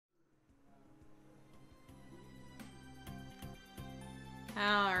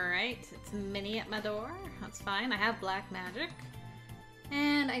Alright, it's Minnie at my door. That's fine. I have black magic.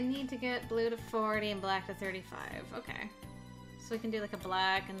 And I need to get blue to 40 and black to 35. Okay. So we can do like a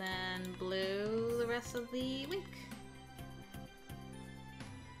black and then blue the rest of the week.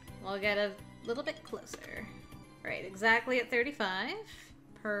 We'll get a little bit closer. Right, exactly at 35.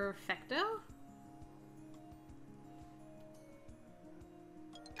 Perfecto.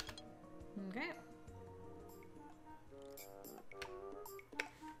 Okay.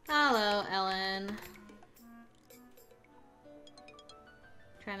 Hello, Ellen.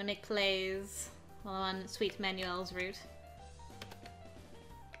 Trying to make plays while on sweet Manuel's route.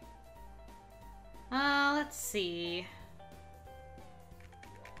 Let's see.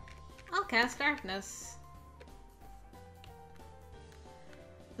 I'll cast Darkness.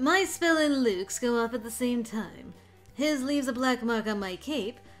 My spell and Luke's go off at the same time. His leaves a black mark on my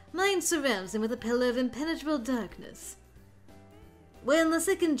cape, mine surrounds him with a pillar of impenetrable darkness. When the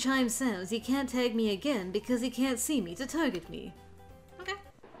second chime sounds, he can't tag me again because he can't see me to target me. Okay.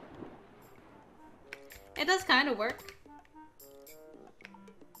 It does kind of work.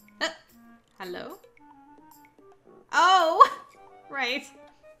 Hello? Oh! Right.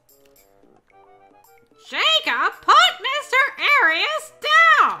 Jacob, put Mr. Arius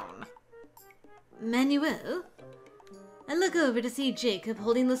down! Manuel? I look over to see Jacob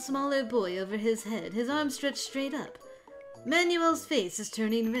holding the smaller boy over his head, his arms stretched straight up. Manuel's face is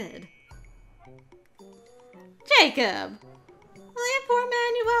turning red. Jacob! Leave poor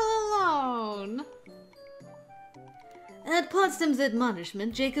Manuel alone! At Potsdam's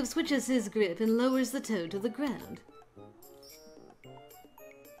admonishment, Jacob switches his grip and lowers the toe to the ground.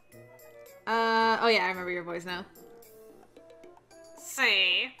 Oh yeah, I remember your voice now.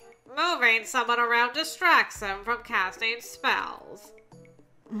 See, moving someone around distracts them from casting spells.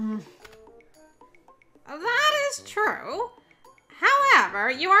 That is true. However,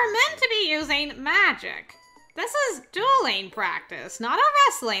 you are meant to be using magic. This is dueling practice, not a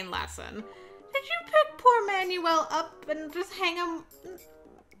wrestling lesson. Did you pick poor Manuel up and just hang him?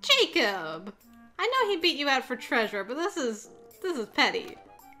 Jacob! I know he beat you out for treasure, but this is petty.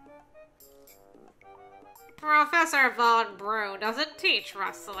 Professor Von Brune doesn't teach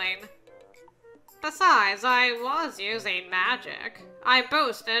wrestling. Besides, I was using magic. I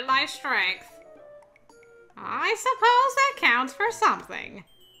boosted my strength. I suppose that counts for something.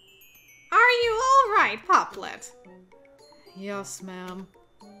 Are you all right, Poplet? Yes, ma'am.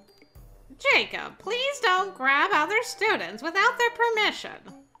 Jacob, please don't grab other students without their permission.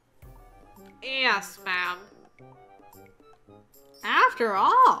 Yes, ma'am. After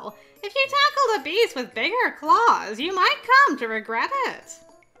all, if you tackle the beast with bigger claws, you might come to regret it.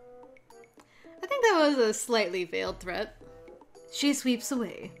 I think that was a slightly veiled threat. She sweeps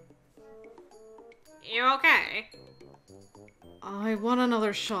away. You okay? I want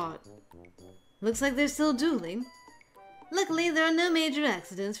another shot. Looks like they're still dueling. Luckily, there are no major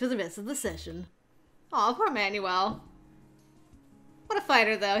accidents for the rest of the session. Aw, poor Manuel. What a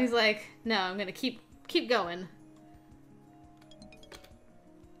fighter, though. He's like, no, I'm gonna keep going.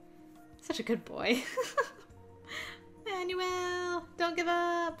 Such a good boy. Manuel, don't give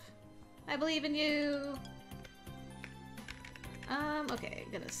up. I believe in you. Okay,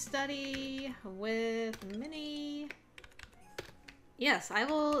 gonna study with Minnie. Yes, I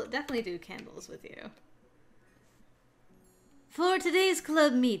will definitely do candles with you. For today's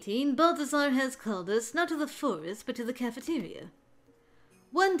club meeting, Balthazar has called us not to the forest, but to the cafeteria.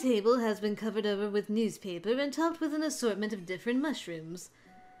 One table has been covered over with newspaper and topped with an assortment of different mushrooms.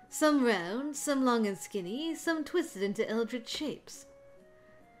 Some round, some long and skinny, some twisted into eldritch shapes.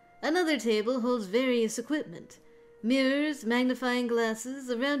 Another table holds various equipment. Mirrors, magnifying glasses,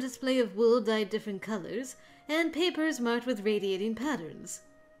 a round display of wool dyed different colors, and papers marked with radiating patterns.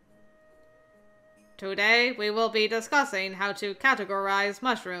 Today, we will be discussing how to categorize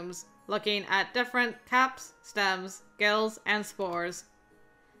mushrooms, looking at different caps, stems, gills, and spores.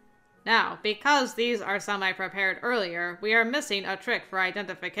 Now, because these are some I prepared earlier, we are missing a trick for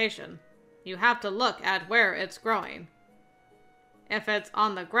identification. You have to look at where it's growing. If it's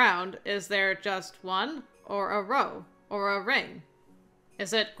on the ground, is there just one, or a row, or a ring?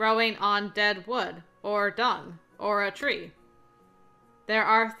 Is it growing on dead wood, or dung, or a tree? There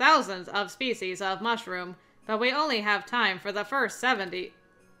are thousands of species of mushroom, but we only have time for the first 70.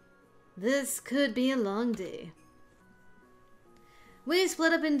 This could be a long day. We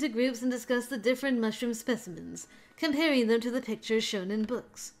split up into groups and discuss the different mushroom specimens, comparing them to the pictures shown in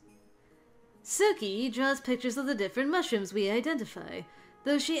books. Suki draws pictures of the different mushrooms we identify,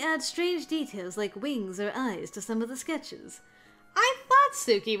 though she adds strange details like wings or eyes to some of the sketches. I thought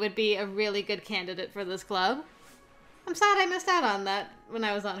Suki would be a really good candidate for this club. I'm sad I missed out on that when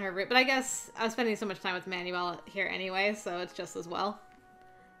I was on her route, but I guess I was spending so much time with Manuel here anyway, so it's just as well.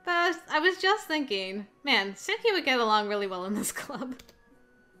 But I was just thinking, man, Suki would get along really well in this club.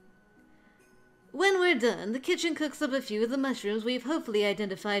 When we're done, the kitchen cooks up a few of the mushrooms we've hopefully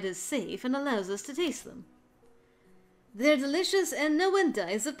identified as safe and allows us to taste them. They're delicious and no one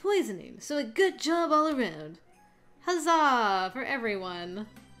dies of poisoning, so a good job all around. Huzzah for everyone.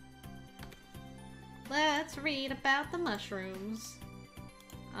 Let's read about the mushrooms.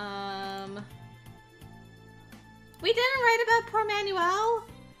 We didn't write about poor Manuel?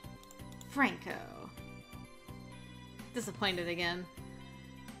 Franco. Disappointed again.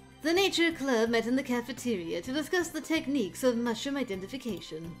 The Nature Club met in the cafeteria to discuss the techniques of mushroom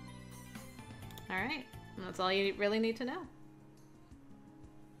identification. Alright, that's all you really need to know.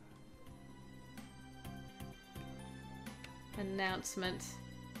 Announcement.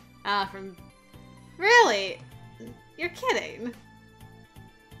 Ah, from... Really? You're kidding?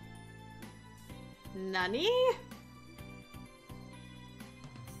 Nani?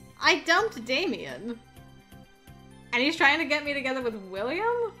 I dumped Damien. And he's trying to get me together with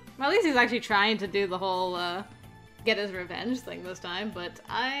William? Well, at least he's actually trying to do the whole, get his revenge thing this time, but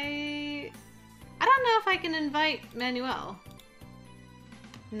I don't know if I can invite Manuel.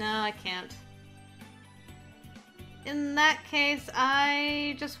 No, I can't. In that case,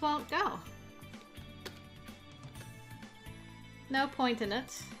 I just won't go. No point in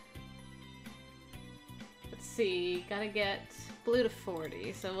it. Let's see, gotta get blue to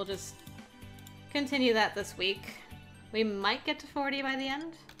 40, so we'll just continue that this week. We might get to 40 by the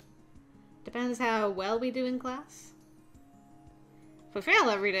end. Depends how well we do in class. If we fail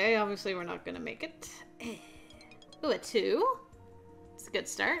every day, obviously we're not gonna make it. Ooh, a 2. It's a good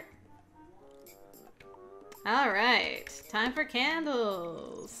start. Alright, time for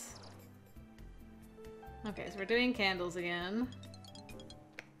candles. Okay, so we're doing candles again.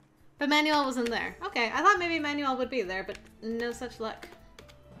 But Manuel wasn't there. Okay, I thought maybe Manuel would be there, but no such luck.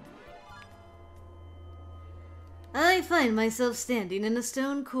 I find myself standing in a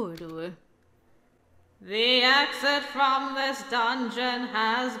stone corridor. The exit from this dungeon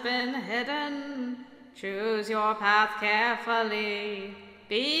has been hidden. Choose your path carefully.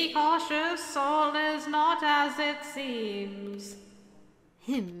 Be cautious, soul is not as it seems.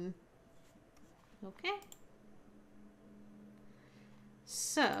 Okay.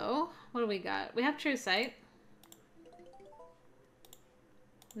 So, what do we got? We have True Sight.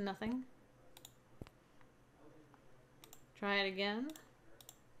 Nothing. Try it again.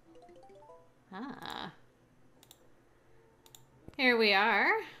 Ah. Here we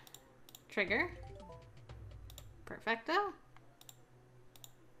are. Trigger. Perfecto.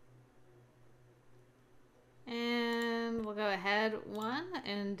 And we'll go ahead 1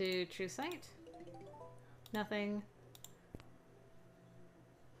 and do True Sight. Nothing.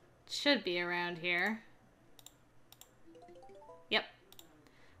 Should be around here. Yep.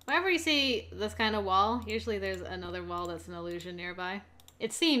 Whenever you see this kind of wall, usually there's another wall that's an illusion nearby.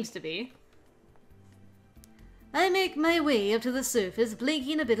 It seems to be. I make my way up to the surface,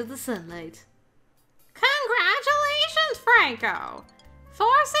 blinking a bit of the sunlight. Congratulations, Franco! For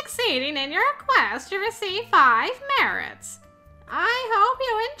succeeding in your quest to receive 5 merits. I hope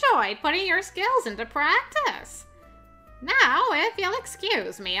you enjoyed putting your skills into practice. Now, if you'll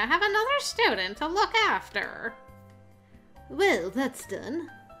excuse me, I have another student to look after. Well, that's done.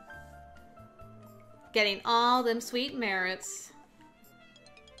 Getting all them sweet merits.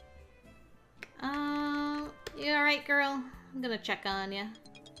 You alright, girl? I'm gonna check on you.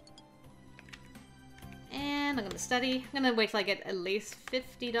 And I'm gonna study. I'm gonna wait till I get at least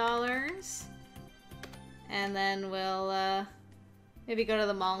 $50. And then we'll, maybe go to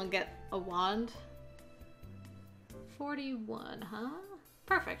the mall and get a wand. 41, huh?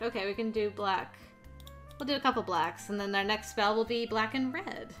 Perfect. Okay, we can do black. We'll do a couple blacks, and then our next spell will be black and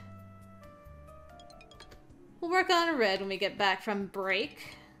red. We'll work on a red when we get back from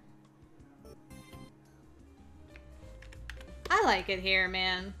break. I like it here,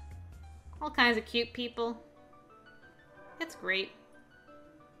 man. All kinds of cute people. It's great.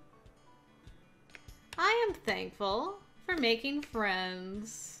 I am thankful for making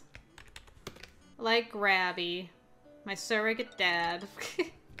friends. Like Grabby, my surrogate dad.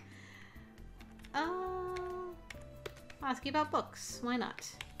 I'll ask you about books. Why not?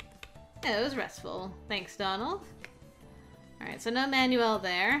 Yeah, it was restful. Thanks, Donald. Alright, so no Manuel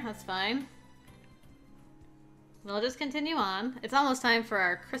there. That's fine. We'll just continue on. It's almost time for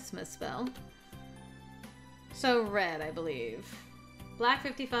our Christmas spell. So red, I believe. Black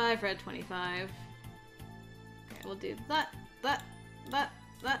 55, red 25. Okay, we'll do that.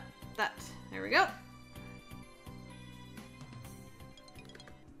 There we go.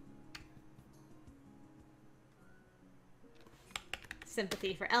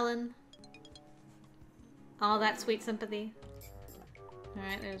 Sympathy for Ellen. All that sweet sympathy.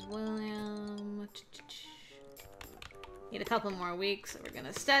 Alright, there's William. Need a couple more weeks, so we're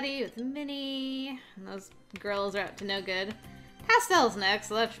gonna study with Minnie. And those girls are up to no good. Pastel's next,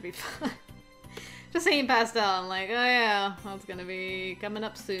 so that should be fun. Just seeing Pastel, I'm like, oh yeah, that's gonna be coming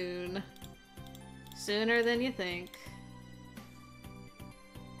up soon. Sooner than you think.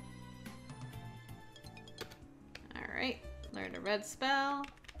 Alright, learn a red spell.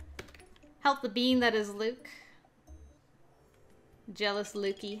 Help the bean that is Luke. Jealous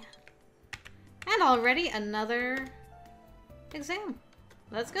Lukey. And already another exam.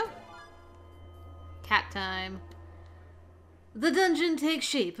 Let's go. Cat time. The dungeon takes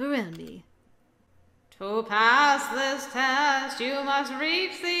shape around me. To pass this test, you must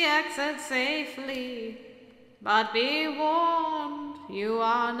reach the exit safely. But be warned, you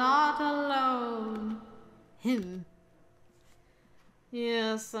are not alone. Him.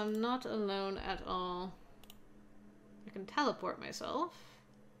 Yes, I'm not alone at all. I can teleport myself.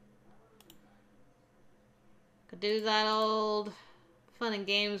 Could do that old fun and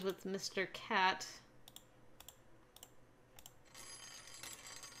games with Mr. Cat.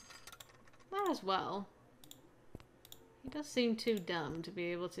 Might as well. He does seem too dumb to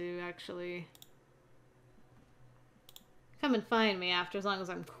be able to actually come and find me after, as long as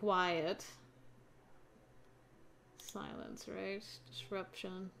I'm quiet. Silence, right?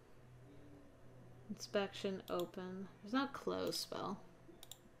 Disruption. Inspection, open. There's no close spell.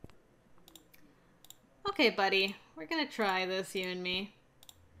 Okay, buddy. We're gonna try this, you and me.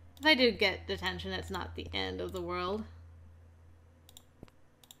 If I do get detention, it's not the end of the world.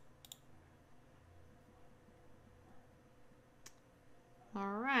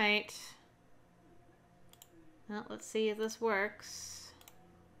 Alright. Well, let's see if this works.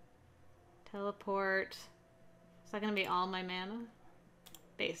 Teleport. Is that gonna be all my mana?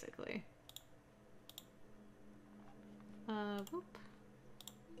 Basically. Whoop.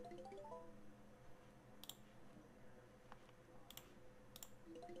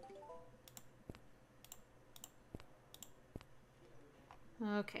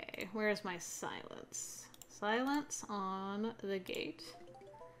 Okay, where's my silence? Silence on the gate.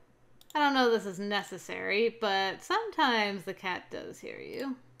 I don't know if this is necessary, but sometimes the cat does hear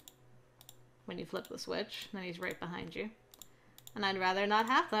you. When you flip the switch, then he's right behind you. And I'd rather not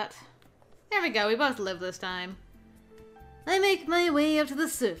have that. There we go, we both live this time. I make my way up to the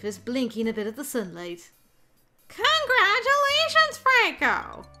surface, blinking a bit at the sunlight. Congratulations,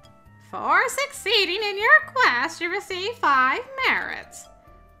 Franco! For succeeding in your quest, you receive 5 merits.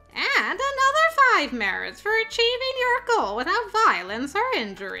 And another 5 merits for achieving your goal without violence or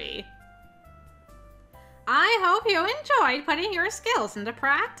injury. I hope you enjoyed putting your skills into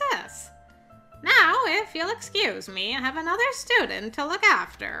practice. Now, if you'll excuse me, I have another student to look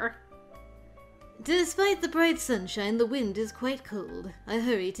after. Despite the bright sunshine, the wind is quite cold. I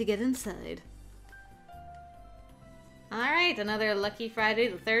hurry to get inside. Alright, another lucky Friday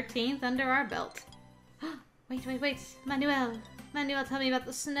the 13th under our belt. Wait. Manuel, tell me about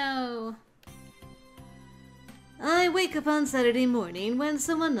the snow. I wake up on Saturday morning when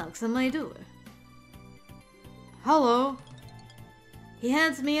someone knocks on my door. Hello. He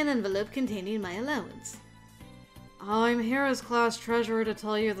hands me an envelope containing my allowance. I'm here as class treasurer to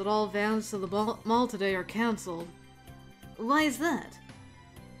tell you that all vans to the mall today are cancelled. Why is that?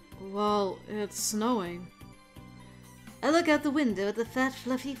 Well, it's snowing. I look out the window at the fat,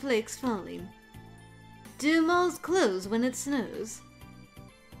 fluffy flakes falling. Do malls close when it snows?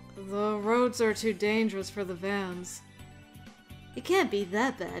 The roads are too dangerous for the vans. It can't be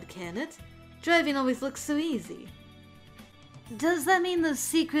that bad, can it? Driving always looks so easy. Does that mean the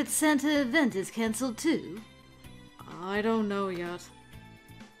Secret Santa event is cancelled too? I don't know yet.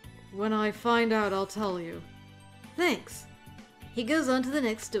 When I find out, I'll tell you. Thanks. He goes on to the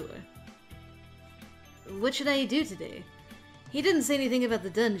next door. What should I do today? He didn't say anything about the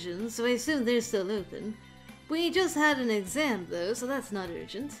dungeons, so I assume they're still open. We just had an exam though, so that's not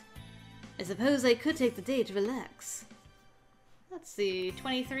urgent. I suppose I could take the day to relax. Let's see,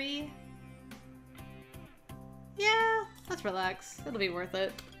 23? Yeah, let's relax. It'll be worth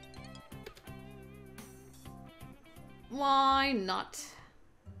it. Why not?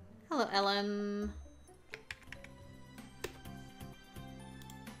 Hello, Ellen.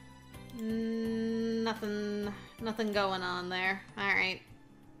 Nothing going on there. Alright.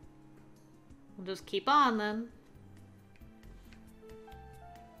 We'll just keep on then.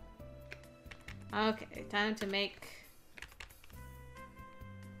 Okay, time to make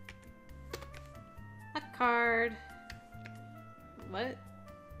a card. What?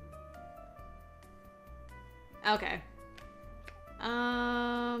 Okay.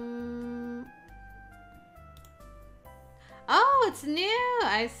 Oh, it's new!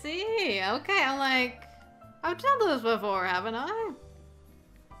 I see. Okay, I'm like... I've done this before, haven't I?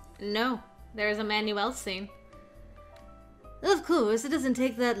 No. There's a Manuel scene. Of course, it doesn't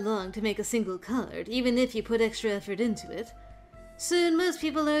take that long to make a single card, even if you put extra effort into it. Soon, most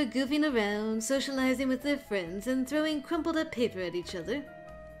people are goofing around, socializing with their friends, and throwing crumpled up paper at each other.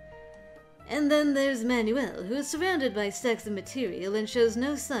 And then there's Manuel, who is surrounded by stacks of material and shows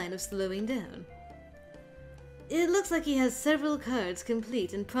no sign of slowing down. It looks like he has several cards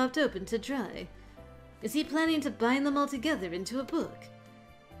complete and propped open to dry. Is he planning to bind them all together into a book?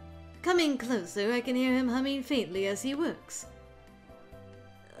 Coming closer, I can hear him humming faintly as he works.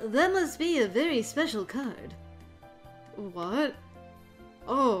 That must be a very special card. What?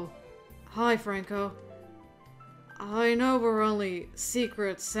 Oh, hi Franco. I know we're only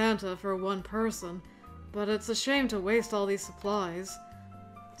Secret Santa for one person, but it's a shame to waste all these supplies.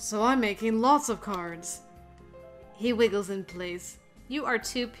 So I'm making lots of cards. He wiggles in place. You are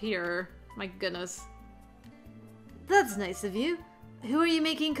too pure. My goodness. That's nice of you. Who are you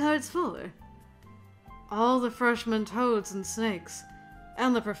making cards for? All the freshmen toads and snakes,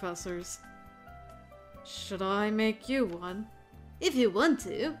 and the professors. Should I make you one? If you want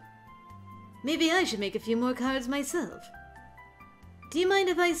to. Maybe I should make a few more cards myself. Do you mind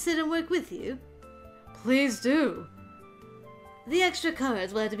if I sit and work with you? Please do. The extra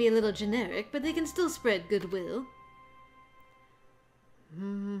cards will have to be a little generic, but they can still spread goodwill.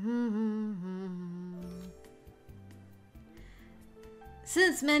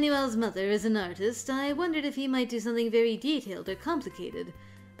 Since Manuel's mother is an artist, I wondered if he might do something very detailed or complicated,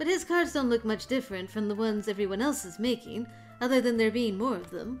 but his cards don't look much different from the ones everyone else is making, other than there being more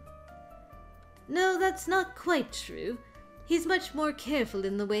of them. No, that's not quite true. He's much more careful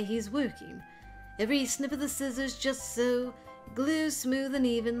in the way he's working. Every snip of the scissors just so, glue smooth and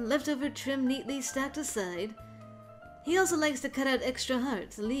even, leftover trim neatly stacked aside. He also likes to cut out extra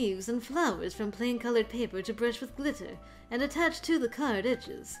hearts, leaves, and flowers from plain colored paper to brush with glitter and attach to the card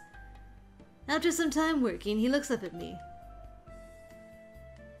edges. After some time working, he looks up at me.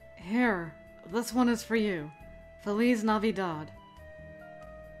 Here, this one is for you. Feliz Navidad.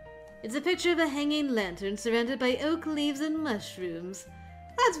 It's a picture of a hanging lantern surrounded by oak leaves and mushrooms.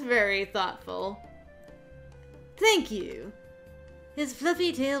 That's very thoughtful. Thank you. His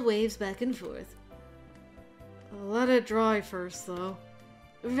fluffy tail waves back and forth. Let it dry first, though.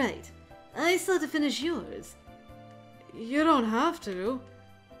 Right. I still have to finish yours. You don't have to.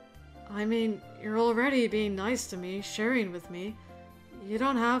 I mean, you're already being nice to me, sharing with me. You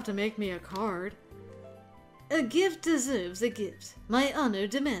don't have to make me a card. A gift deserves a gift. My honor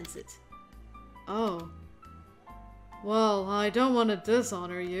demands it. Oh. Well, I don't want to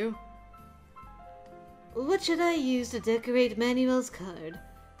dishonor you. What should I use to decorate Manuel's card?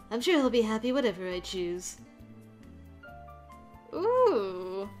 I'm sure he'll be happy whatever I choose.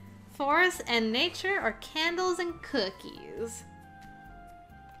 Ooh. Forest and nature or candles and cookies?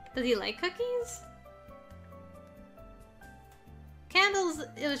 Does he like cookies? Candles,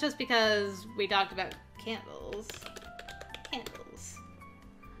 it was just because we talked about candles. Candles.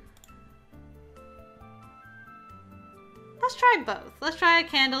 Let's try both. Let's try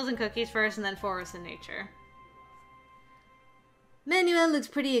candles and cookies first and then forest and nature. Manuel looks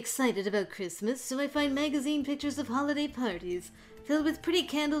pretty excited about Christmas, so I find magazine pictures of holiday parties filled with pretty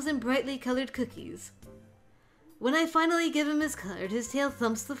candles and brightly colored cookies. When I finally give him his card, his tail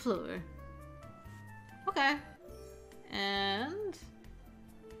thumps the floor. Okay. And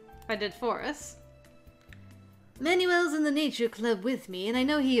if I did forest. Manuel's in the nature club with me, and I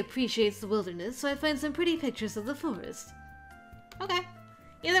know he appreciates the wilderness, so I find some pretty pictures of the forest. Okay.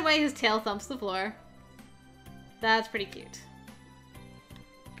 Either way, his tail thumps the floor. That's pretty cute.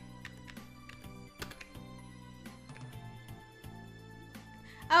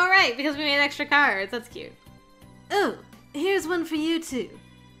 Oh, right, because we made extra cards. That's cute. Oh, here's one for you too.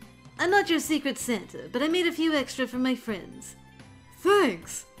 I'm not your secret Santa, but I made a few extra for my friends.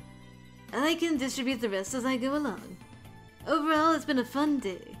 Thanks! I can distribute the rest as I go along. Overall, it's been a fun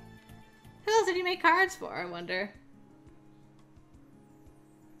day. Who else did you make cards for, I wonder?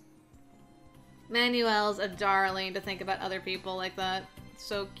 Manuel's a darling to think about other people like that. It's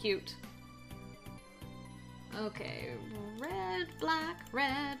so cute. Okay, red, black,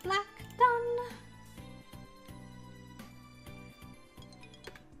 done.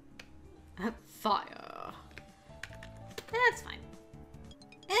 Fire. That's fine.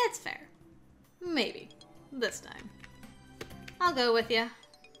 It's fair. Maybe. This time. I'll go with you.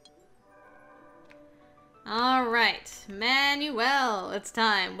 Alright, Manuel, it's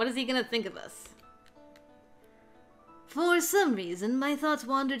time. What is he gonna think of us? For some reason, my thoughts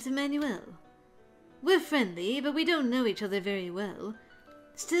wandered to Manuel. We're friendly, but we don't know each other very well.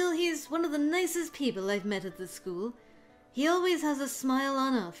 Still, he's one of the nicest people I've met at this school. He always has a smile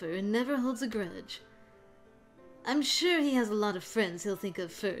on offer and never holds a grudge. I'm sure he has a lot of friends he'll think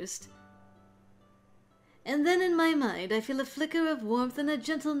of first. And then in my mind, I feel a flicker of warmth and a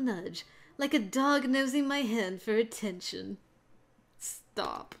gentle nudge, like a dog nosing my hand for attention.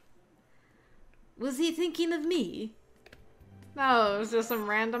 Stop. Was he thinking of me? No, it was just some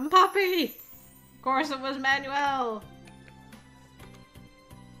random puppy. Of course it was Manuel.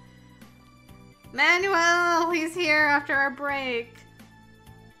 Manuel, he's here after our break.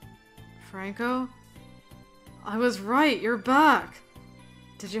 Franco? I was right, you're back.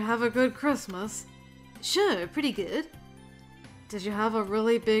 Did you have a good Christmas? Sure, pretty good. Did you have a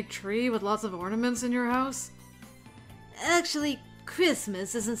really big tree with lots of ornaments in your house? Actually,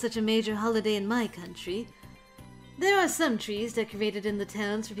 Christmas isn't such a major holiday in my country. There are some trees decorated in the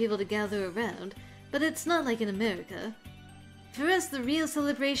towns for people to gather around, but it's not like in America. For us, the real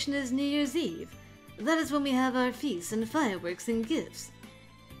celebration is New Year's Eve. That is when we have our feasts and fireworks and gifts.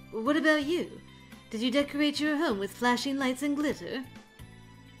 What about you? Did you decorate your home with flashing lights and glitter?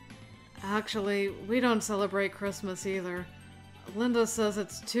 Actually, we don't celebrate Christmas either. Linda says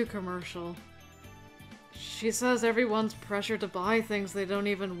it's too commercial. She says everyone's pressured to buy things they don't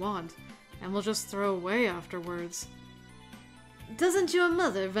even want, and will just throw away afterwards. Doesn't your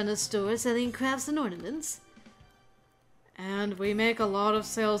mother run a store selling crafts and ornaments? And we make a lot of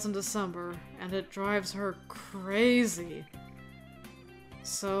sales in December, and it drives her crazy.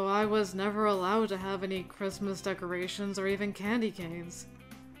 So I was never allowed to have any Christmas decorations or even candy canes.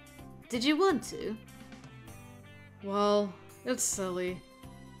 Did you want to? Well, it's silly.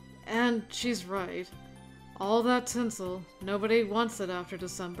 And she's right. All that tinsel, nobody wants it after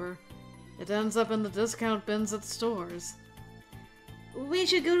December. It ends up in the discount bins at stores. We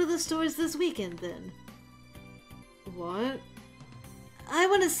should go to the stores this weekend then. What? I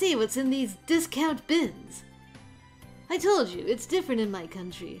want to see what's in these discount bins. I told you, it's different in my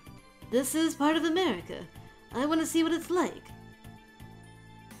country. This is part of America. I want to see what it's like.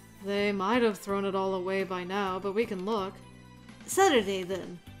 They might have thrown it all away by now, but we can look. Saturday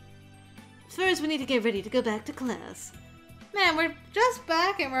then. First, we need to get ready to go back to class. Man, we're just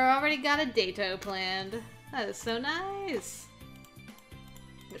back and we're already got a dato planned. That is so nice.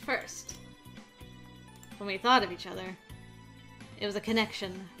 But first, when we thought of each other, it was a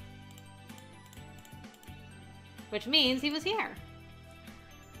connection. Which means he was here.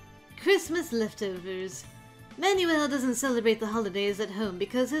 Christmas leftovers. Manuel doesn't celebrate the holidays at home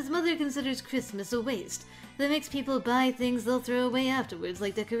because his mother considers Christmas a waste that makes people buy things they'll throw away afterwards,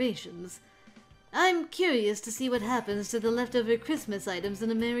 like decorations. I'm curious to see what happens to the leftover Christmas items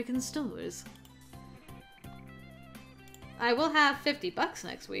in American stores. I will have $50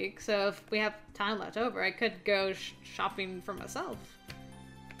 next week, so if we have time left over, I could go shopping for myself.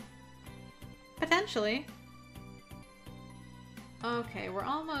 Potentially. Okay, we're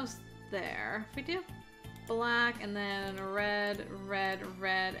almost there. If we do black and then red, red,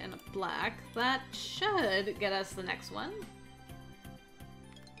 red, and a black, that should get us the next one.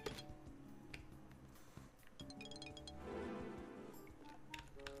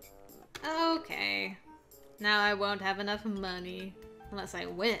 Okay. Now I won't have enough money. Unless I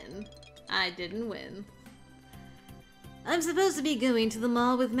win. I didn't win. I'm supposed to be going to the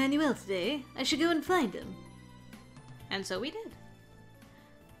mall with Manuel today. I should go and find him. And so we did.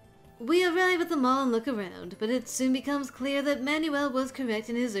 We arrive at the mall and look around, but it soon becomes clear that Manuel was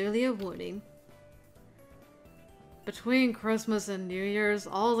correct in his earlier warning. Between Christmas and New Year's,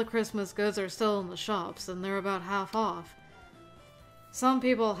 all the Christmas goods are still in the shops, and they're about half off. Some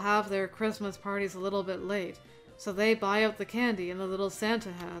people have their Christmas parties a little bit late, so they buy up the candy and the little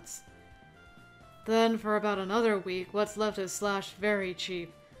Santa hats. Then, for about another week, what's left is slashed very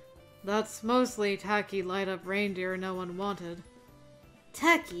cheap. That's mostly tacky light-up reindeer no one wanted.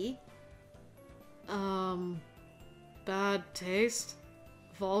 Tacky? Bad taste?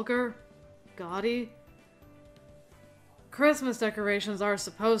 Vulgar? Gaudy? Christmas decorations are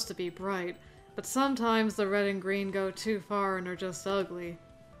supposed to be bright, but sometimes the red and green go too far and are just ugly.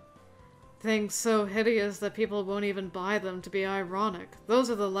 Things so hideous that people won't even buy them to be ironic. Those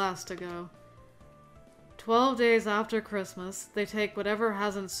are the last to go. 12 days after Christmas, they take whatever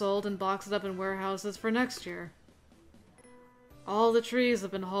hasn't sold and box it up in warehouses for next year. All the trees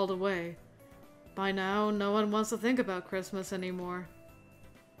have been hauled away. By now, no one wants to think about Christmas anymore.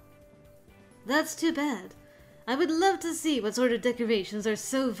 That's too bad. I would love to see what sort of decorations are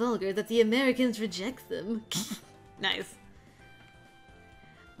so vulgar that the Americans reject them. Nice.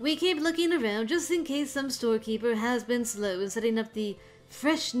 We keep looking around just in case some storekeeper has been slow in setting up the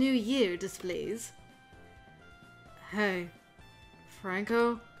Fresh New Year displays. Hey,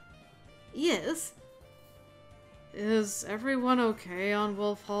 Franco? Yes? Is everyone okay on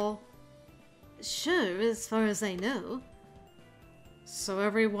Wolf Hall? Sure, as far as I know. So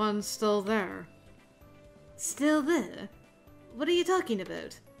everyone's still there? Still there? What are you talking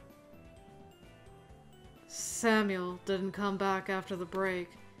about? Samuel didn't come back after the break.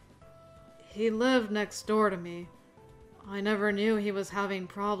 He lived next door to me. I never knew he was having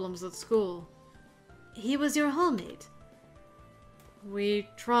problems at school. He was your hallmate. We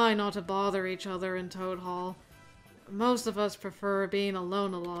try not to bother each other in Toad Hall. Most of us prefer being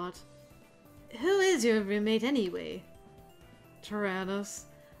alone a lot. Who is your roommate anyway? Tyrannus.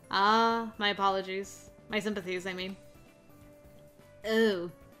 Ah, my apologies. My sympathies, I mean. Oh.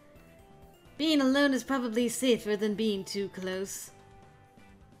 Being alone is probably safer than being too close.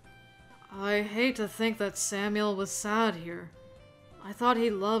 I hate to think that Samuel was sad here. I thought he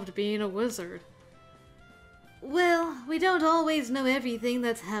loved being a wizard. Well, we don't always know everything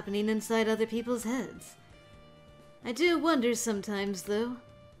that's happening inside other people's heads. I do wonder sometimes, though.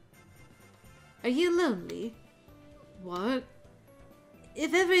 Are you lonely? What?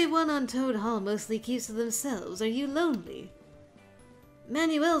 If everyone on Toad Hall mostly keeps to themselves, are you lonely?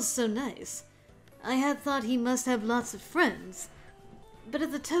 Manuel's so nice. I had thought he must have lots of friends. But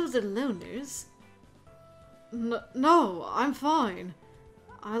if the Toads are loners... No, I'm fine.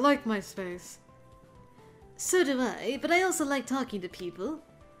 I like my space. So do I, but I also like talking to people.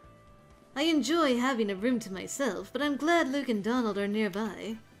 I enjoy having a room to myself, but I'm glad Luke and Donald are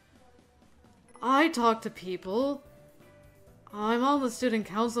nearby. I talk to people. I'm on the student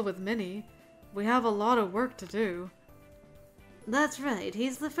council with Minnie. We have a lot of work to do. That's right,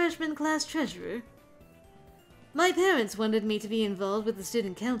 he's the freshman class treasurer. My parents wanted me to be involved with the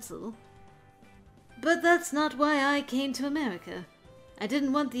student council. But that's not why I came to America. I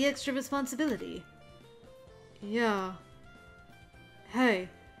didn't want the extra responsibility. Yeah. Hey,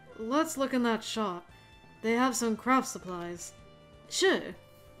 let's look in that shop. They have some craft supplies. Sure.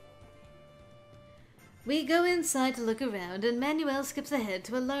 We go inside to look around, and Manuel skips ahead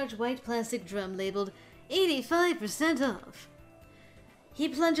to a large white plastic drum labeled 85% off. He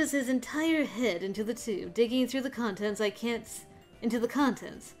plunges his entire head into the tube, digging through the contents I can't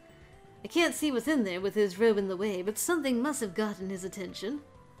see what's in there with his robe in the way, but something must have gotten his attention.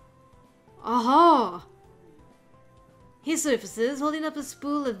 Aha! He surfaces, holding up a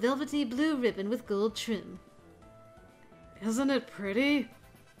spool of velvety blue ribbon with gold trim. Isn't it pretty?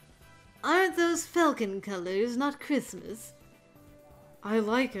 Aren't those falcon colors not Christmas? I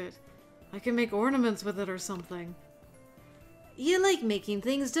like it. I can make ornaments with it or something. You like making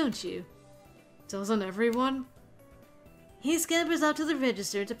things, don't you? Doesn't everyone? He scampers out to the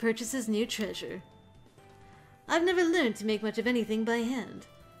register to purchase his new treasure. I've never learned to make much of anything by hand.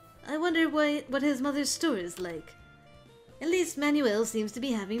 I wonder what his mother's store is like. At least Manuel seems to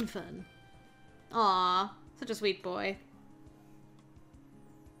be having fun. Aw, such a sweet boy.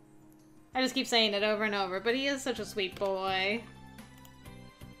 I just keep saying it over and over, but he is such a sweet boy.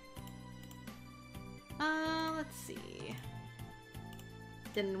 Let's see.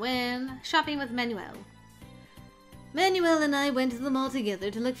 Didn't win. Shopping with Manuel. Manuel and I went to the mall together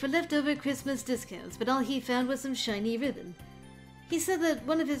to look for leftover Christmas discounts, but all he found was some shiny ribbon. He said that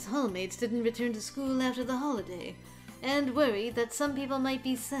one of his hallmates didn't return to school after the holiday, and worried that some people might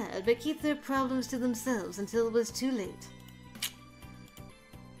be sad but keep their problems to themselves until it was too late.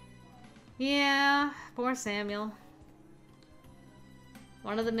 Yeah, poor Samuel.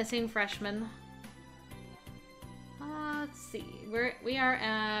 One of the missing freshmen. Let's see. We are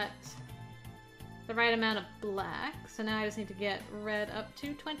at the right amount of black, so now I just need to get red up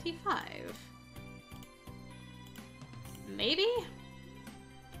to 25. Maybe?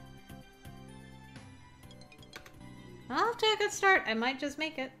 Off to a good start. I might just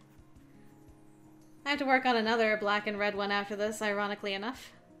make it. I have to work on another black and red one after this, ironically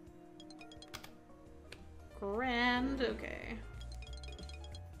enough. Grand, okay.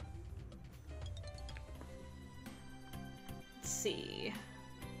 Let's see.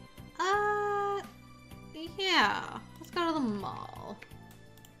 Yeah. Let's go to the mall.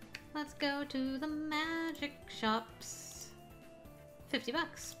 Let's go to the magic shops. 50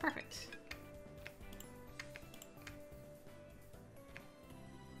 bucks. Perfect.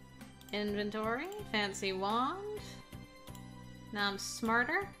 Inventory. Fancy wand. Now I'm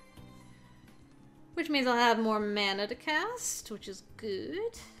smarter. Which means I'll have more mana to cast, which is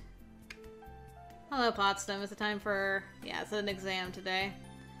good. Hello, Potsdam. Is it time for... Yeah, it's an exam today.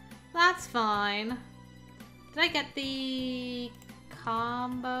 That's fine. Did I get the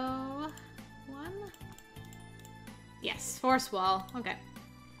combo one? Yes, force wall. Okay.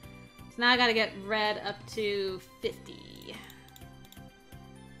 So now I gotta get red up to 50.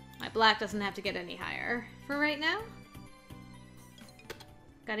 My black doesn't have to get any higher for right now.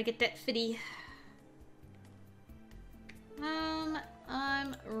 Gotta get that 50.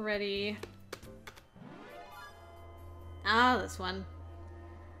 I'm ready. Ah, this one.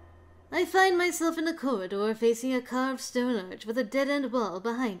 I find myself in a corridor facing a carved stone arch with a dead-end wall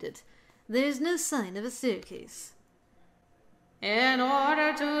behind it. There's no sign of a staircase. In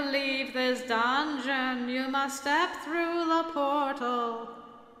order to leave this dungeon, you must step through the portal.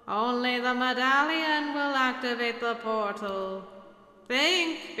 Only the medallion will activate the portal.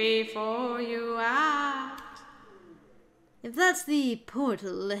 Think before you act. If that's the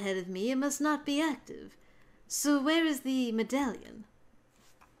portal ahead of me, it must not be active. So where is the medallion?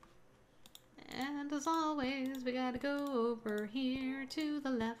 And as always, we gotta go over here to the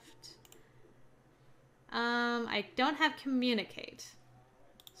left. I don't have communicate.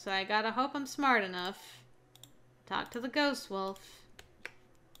 So I gotta hope I'm smart enough. Talk to the ghost wolf.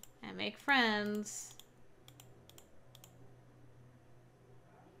 And make friends.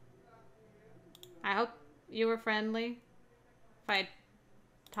 I hope you were friendly. If I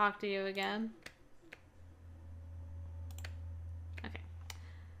talk to you again. Okay.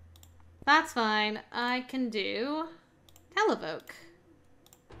 That's fine. I can do televoke.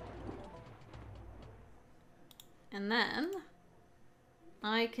 And then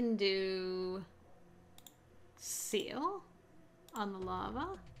I can do seal on the lava.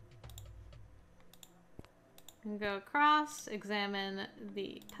 And go across, examine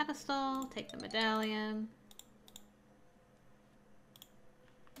the pedestal, take the medallion.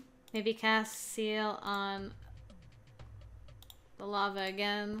 Maybe cast seal on the lava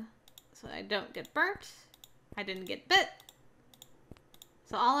again so I don't get burnt. I didn't get bit.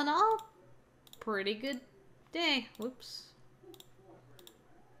 So all in all, pretty good day. Whoops.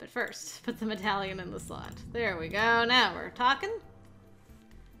 But first, put the medallion in the slot. There we go. Now we're talking.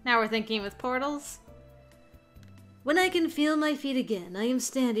 Now we're thinking with portals. When I can feel my feet again, I am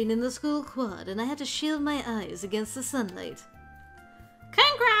standing in the school quad and I had to shield my eyes against the sunlight.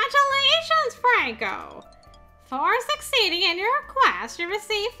 Congratulations, Franco! For succeeding in your quest, you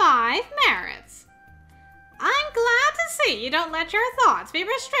receive 5 merits. I'm glad to see you don't let your thoughts be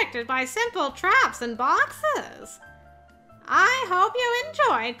restricted by simple traps and boxes. I hope you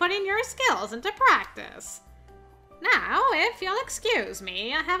enjoyed putting your skills into practice. Now, if you'll excuse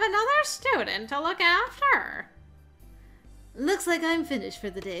me, I have another student to look after. Looks like I'm finished for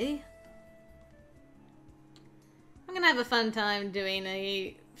the day. I'm gonna have a fun time doing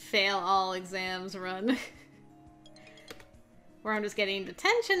a fail all exams run. Where I'm just getting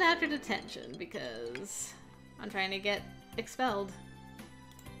detention after detention because I'm trying to get expelled.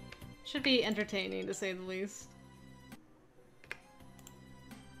 Should be entertaining to say the least.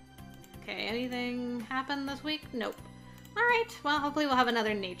 Okay, anything happen this week? Nope. Alright, well hopefully we'll have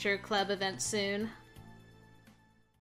another nature club event soon.